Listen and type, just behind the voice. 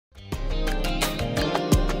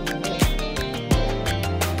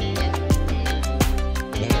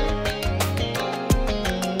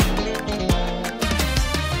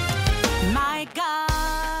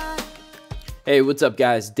Hey, what's up,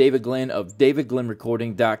 guys? David Glenn of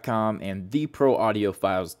davidglennrecording.com and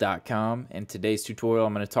theproaudiofiles.com. In today's tutorial,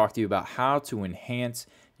 I'm going to talk to you about how to enhance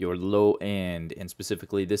your low end. And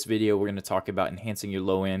specifically, this video, we're going to talk about enhancing your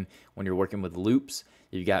low end when you're working with loops.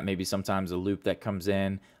 You've got maybe sometimes a loop that comes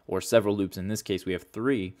in, or several loops. In this case, we have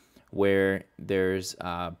three, where there's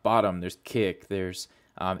bottom, there's kick, there's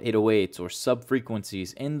 808s or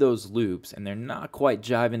sub-frequencies in those loops, and they're not quite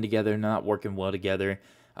jiving together, not working well together.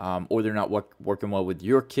 Or they're not working well with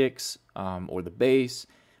your kicks or the bass,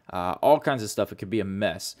 all kinds of stuff. It could be a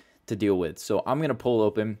mess to deal with. So I'm going to pull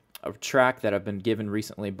open a track that I've been given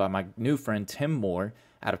recently by my new friend Tim Moore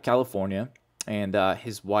out of California, and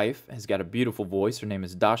his wife has got a beautiful voice. Her name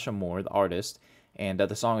is Dasha Moore, the artist, and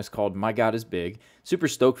the song is called My God Is Big. Super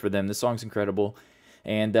stoked for them. This song's incredible,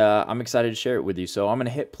 and I'm excited to share it with you. So I'm going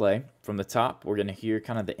to hit play from the top. We're going to hear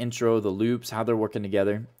kind of the intro, the loops, how they're working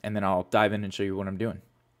together, and then I'll dive in and show you what I'm doing.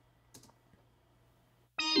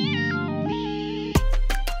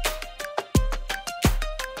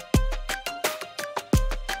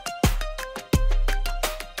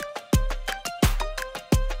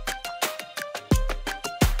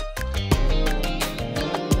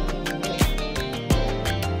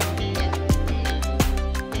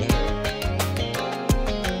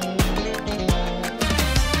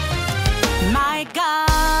 My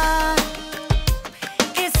God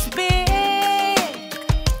is big,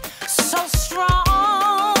 so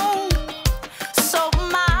strong, so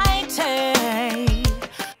mighty.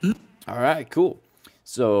 All right, cool.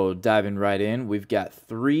 So diving right in, we've got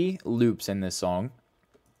three loops in this song,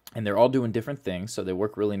 and they're all doing different things, so they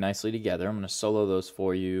work really nicely together. I'm going to solo those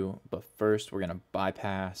for you, but first we're going to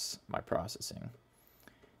bypass my processing.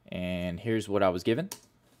 And here's what I was given.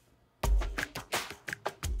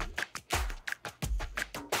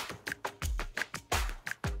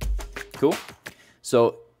 Cool.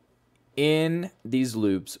 So in these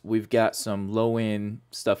loops, we've got some low-end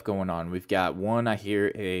stuff going on. We've got one, I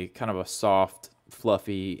hear a kind of a soft,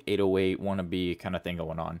 fluffy 808 wannabe kind of thing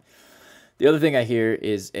going on. The other thing I hear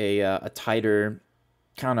is a tighter,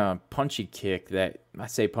 kind of punchy kick that, I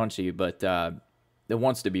say punchy, but that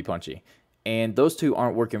wants to be punchy. And those two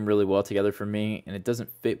aren't working really well together for me, and it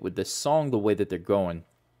doesn't fit with the song the way that they're going.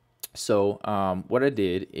 So what I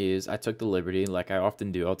did is I took the liberty, like I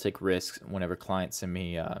often do. I'll take risks whenever clients send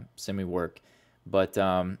me work, but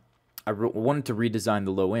I wanted to redesign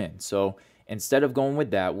the low end. So instead of going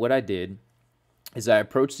with that, what I did is I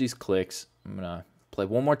approached these clicks. I'm gonna play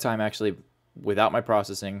one more time, actually, without my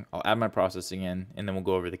processing. I'll add my processing in, and then we'll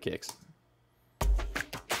go over the kicks.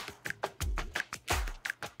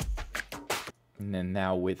 And then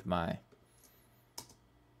now with my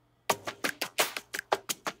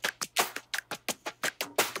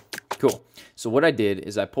cool. So what I did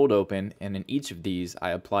is I pulled open, and in each of these, I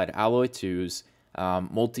applied Alloy 2's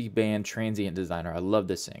multi-band transient designer. I love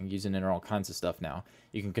this thing. Using it in all kinds of stuff now.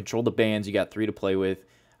 You can control the bands. You got 3 to play with.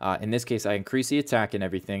 In this case, I increased the attack and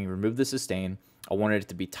everything, removed the sustain. I wanted it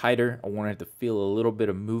to be tighter. I wanted it to feel a little bit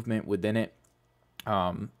of movement within it.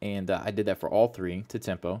 I did that for all 3 to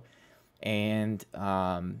tempo. And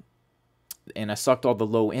I sucked all the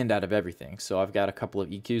low end out of everything. So I've got a couple of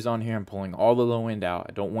EQs on here. I'm pulling all the low end out.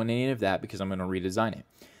 I don't want any of that because I'm going to redesign it.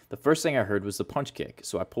 The first thing I heard was the punch kick.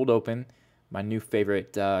 So I pulled open my new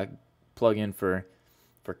favorite plugin for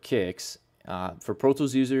kicks. For Pro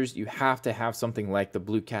Tools users, you have to have something like the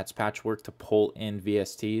Blue Cat's PatchWork to pull in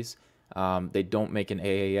VSTs. They don't make an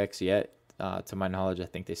AAX yet. To my knowledge, I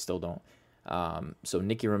think they still don't. So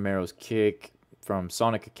Nicky Romero's kick from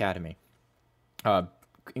Sonic Academy.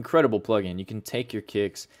 Incredible plugin. You can take your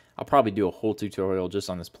kicks. I'll probably do a whole tutorial just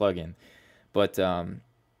on this plugin, but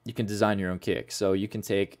you can design your own kick. So you can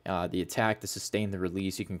take the attack, the sustain, the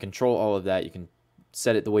release. You can control all of that. You can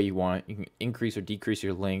set it the way you want. You can increase or decrease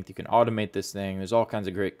your length. You can automate this thing. There's all kinds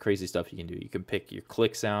of great, crazy stuff you can do. You can pick your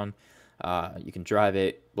click sound. You can drive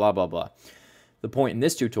it, blah, blah, blah. The point in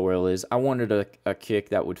this tutorial is I wanted a kick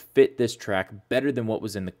that would fit this track better than what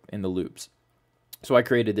was in the loops. So I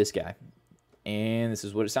created this guy. And this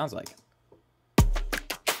is what it sounds like.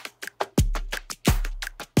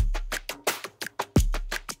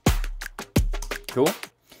 Cool.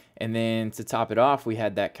 And then to top it off, we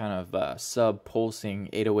had that kind of sub-pulsing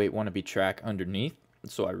 808 wannabe track underneath.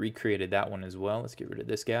 So I recreated that one as well. Let's get rid of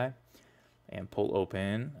this guy and pull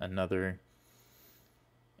open another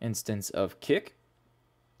instance of kick.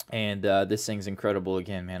 And this thing's incredible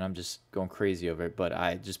again, man. I'm just going crazy over it. But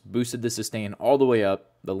I just boosted the sustain all the way up.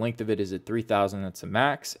 The length of it is at 3,000. That's a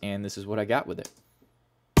max. And this is what I got with it.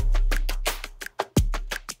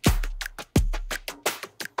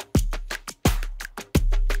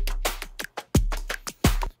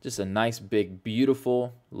 Just a nice, big,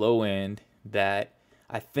 beautiful low end that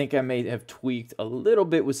I think I may have tweaked a little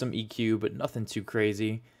bit with some EQ, but nothing too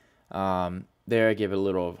crazy. There I gave it a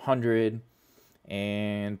little of 100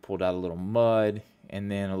 and pulled out a little mud,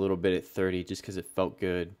 and then a little bit at 30 just because it felt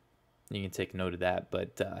good. You can take note of that.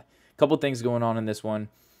 But a couple things going on in this one.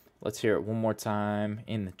 Let's hear it one more time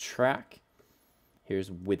in the track.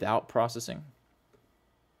 Here's without processing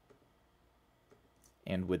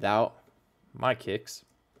and without my kicks.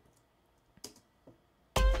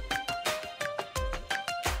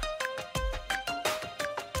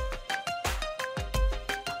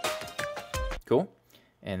 Cool.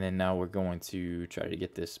 And then now we're going to try to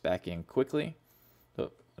get this back in quickly.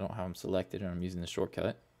 So I don't have them selected and I'm using the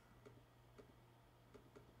shortcut.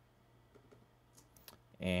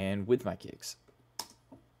 And with my kicks.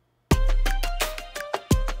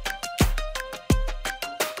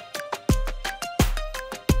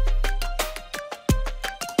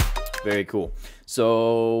 Very cool.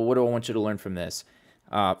 So what do I want you to learn from this?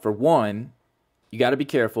 For one, you got to be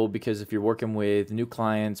careful because if you're working with new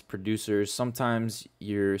clients, producers, sometimes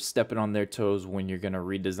you're stepping on their toes when you're going to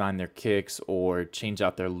redesign their kicks or change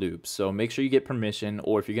out their loops. So make sure you get permission,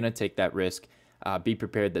 or if you're going to take that risk, be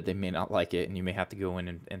prepared that they may not like it and you may have to go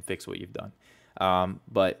in and fix what you've done.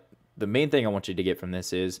 But the main thing I want you to get from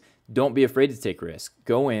this is don't be afraid to take risks.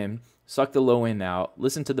 Go in, suck the low end out,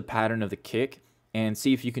 listen to the pattern of the kick, and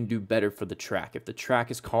see if you can do better for the track. If the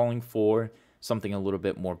track is calling for something a little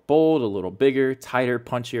bit more bold, a little bigger, tighter,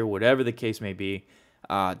 punchier, whatever the case may be,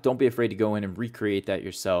 don't be afraid to go in and recreate that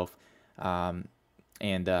yourself. And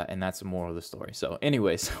that's the moral of the story. So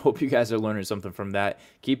anyways, hope you guys are learning something from that.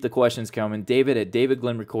 Keep the questions coming. David at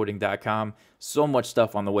davidglennrecording.com. So much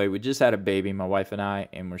stuff on the way. We just had a baby, my wife and I,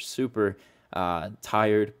 and we're super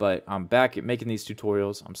tired, but I'm back at making these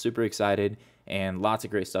tutorials. I'm super excited and lots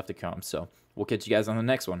of great stuff to come. So we'll catch you guys on the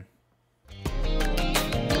next one.